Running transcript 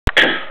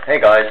Hey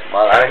guys,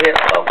 Mark out here.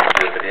 Welcome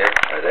to a video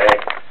today.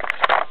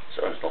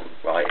 Something's not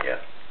right here.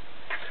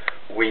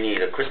 We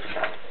need a Christmas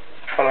hat.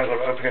 And I'm going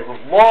to open it with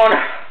one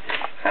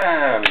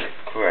hand.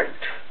 Great.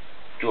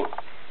 Job.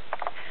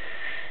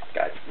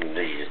 Guys, we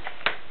need it.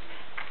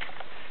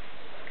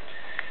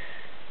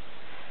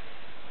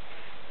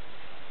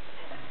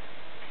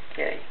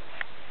 Okay.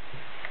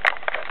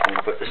 I'm going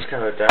to put this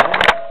camera down.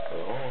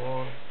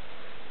 Oh.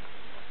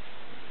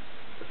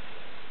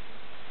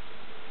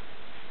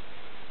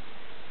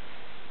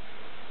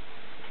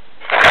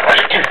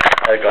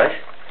 Hey guys,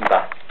 I'm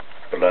back.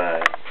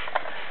 But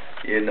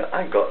you know,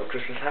 I got a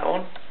Christmas hat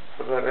on,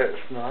 but it's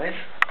nice.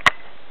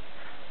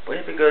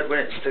 Wouldn't it be good when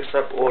it sticks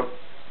up or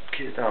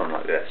keeps it down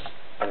like this?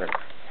 I don't know.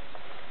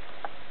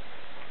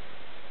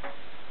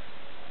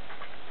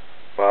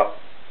 But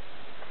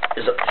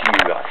it's up to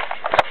you guys.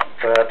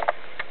 But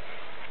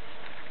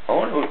I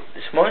want to.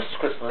 It's most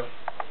Christmas.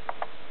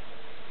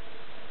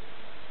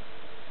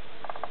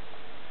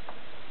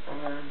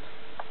 And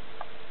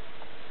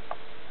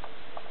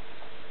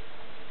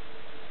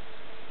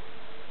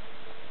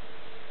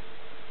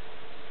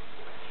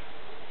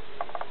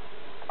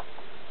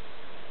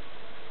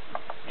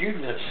you've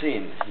never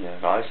seen,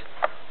 guys,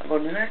 I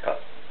got an haircut,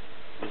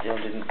 which I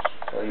didn't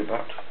tell you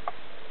about.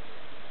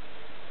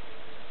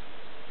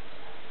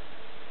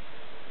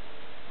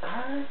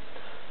 And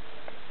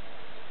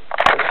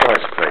this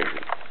guy's crazy.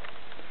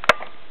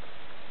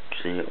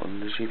 See it on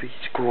the TV?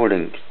 He's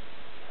crawling.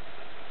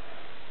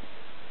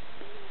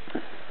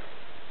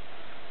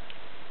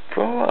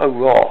 Throw a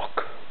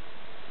rock.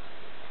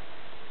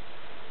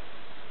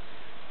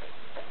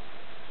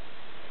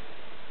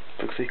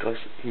 Look, see guys,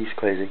 he's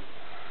crazy.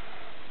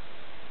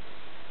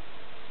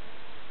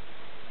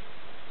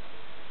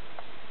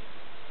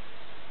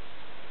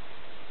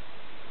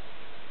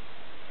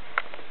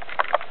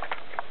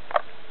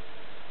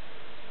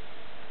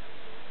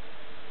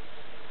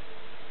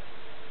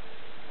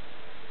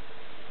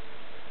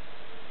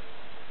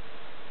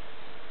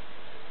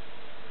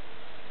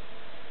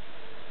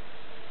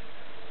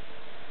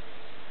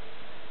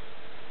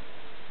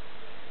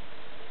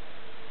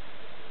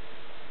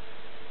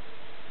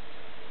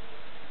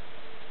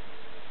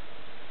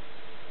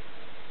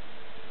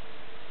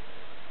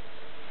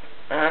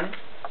 And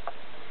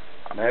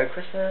Merry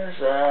Christmas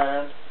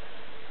and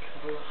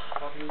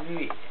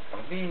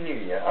Happy New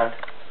Year, and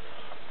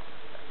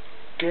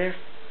give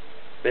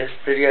this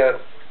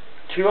video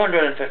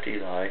 250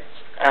 likes,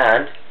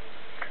 and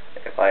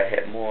if I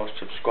hit more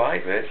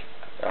subscribers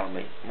I'll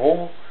make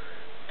more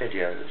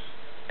videos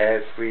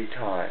every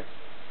time.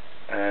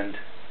 And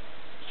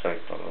sorry,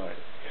 not right.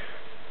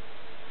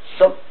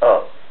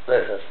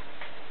 There it is.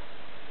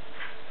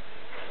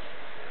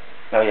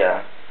 Oh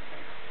yeah,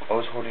 I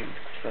was holding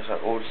Christmas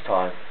all this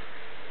time.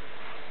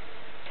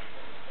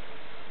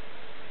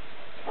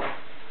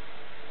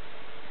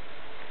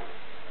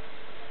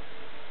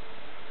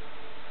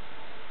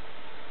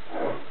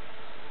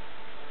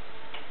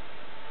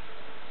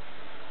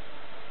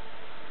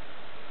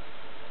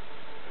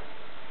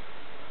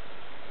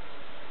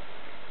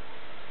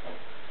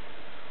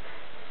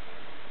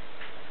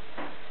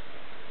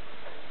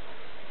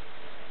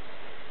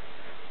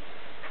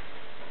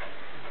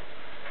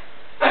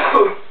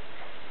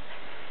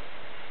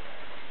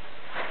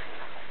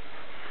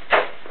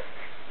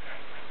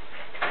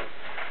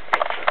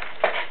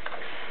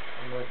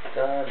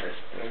 This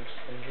brings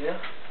in here,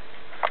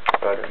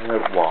 but I don't know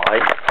why.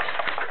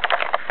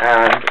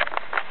 And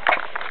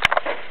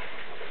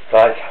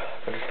guys,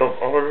 I'm going to stop.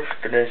 I'm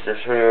just going to do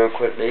this real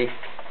quickly.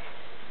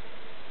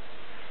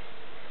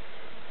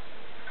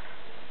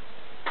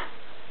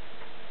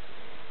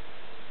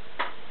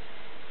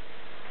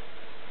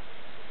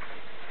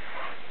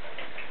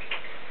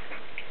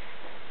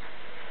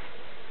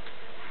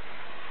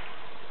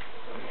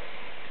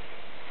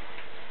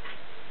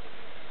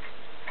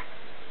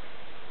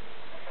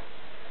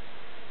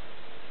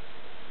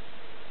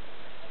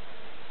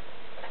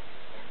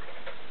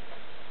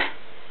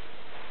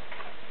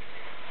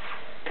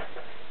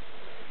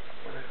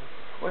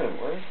 Wait,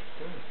 what is it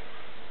doing?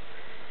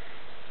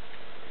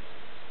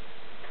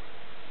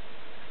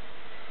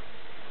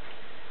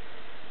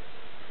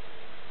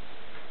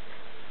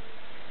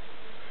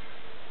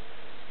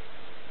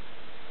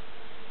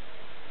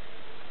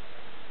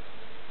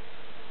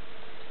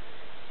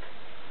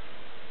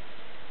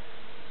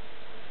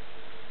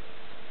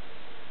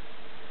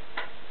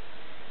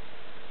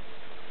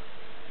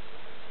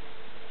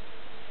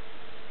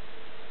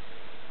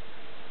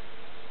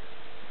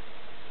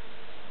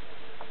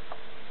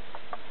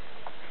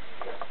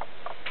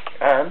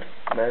 And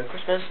Merry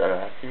Christmas and a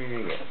Happy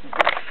New Year.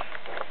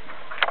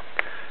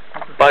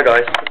 Bye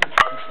guys.